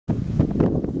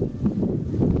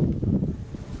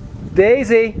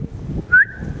Daisy.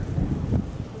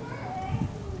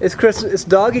 It's Christmas. It's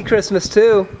doggy Christmas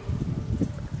too.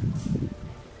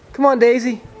 Come on,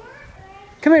 Daisy.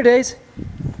 Come here, Daisy.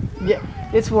 Yeah,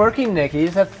 it's working, Nikki. You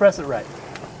just have to press it right.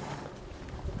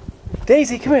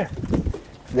 Daisy, come here.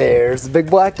 There's the big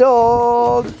black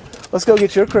dog. Let's go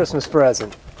get your Christmas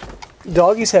present.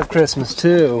 Doggies have Christmas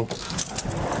too.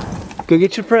 Go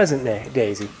get your present,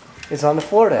 Daisy. It's on the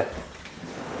floor there.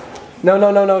 No,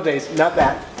 no, no, no, Daisy. Not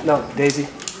that. No, Daisy.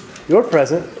 Your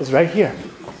present is right here.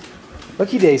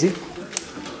 Looky, Daisy.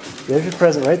 There's your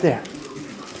present right there.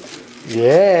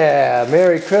 Yeah,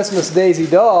 Merry Christmas, Daisy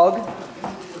dog.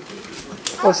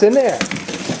 What's in there?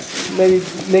 Maybe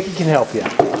Nikki can help you.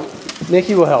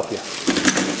 Nikki will help you.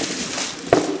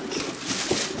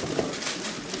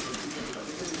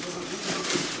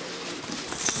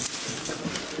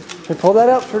 Can I pull that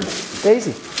out for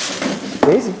Daisy?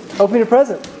 Daisy, open your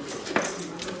present.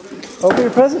 Open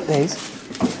your present, Daisy.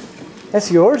 That's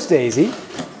yours, Daisy.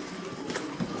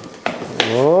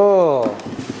 Whoa.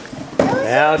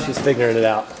 Now she's figuring it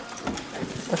out.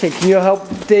 Okay, can you help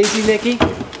Daisy, Nikki?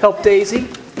 Help Daisy?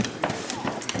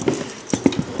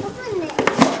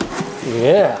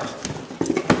 Yeah.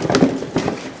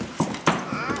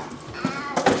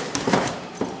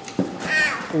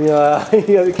 Yeah,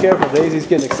 you gotta be careful. Daisy's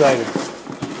getting excited.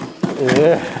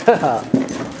 Yeah.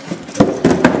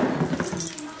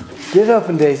 Get it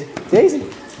open, Daisy. Daisy,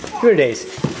 come here, Daisy.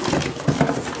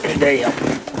 There you go.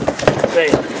 There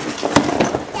you go.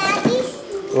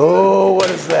 Oh, what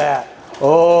is that?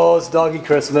 Oh, it's doggy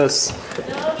Christmas.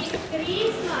 Doggy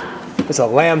Christmas. It's a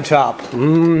lamb chop.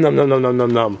 Mmm, num num num num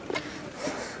num num.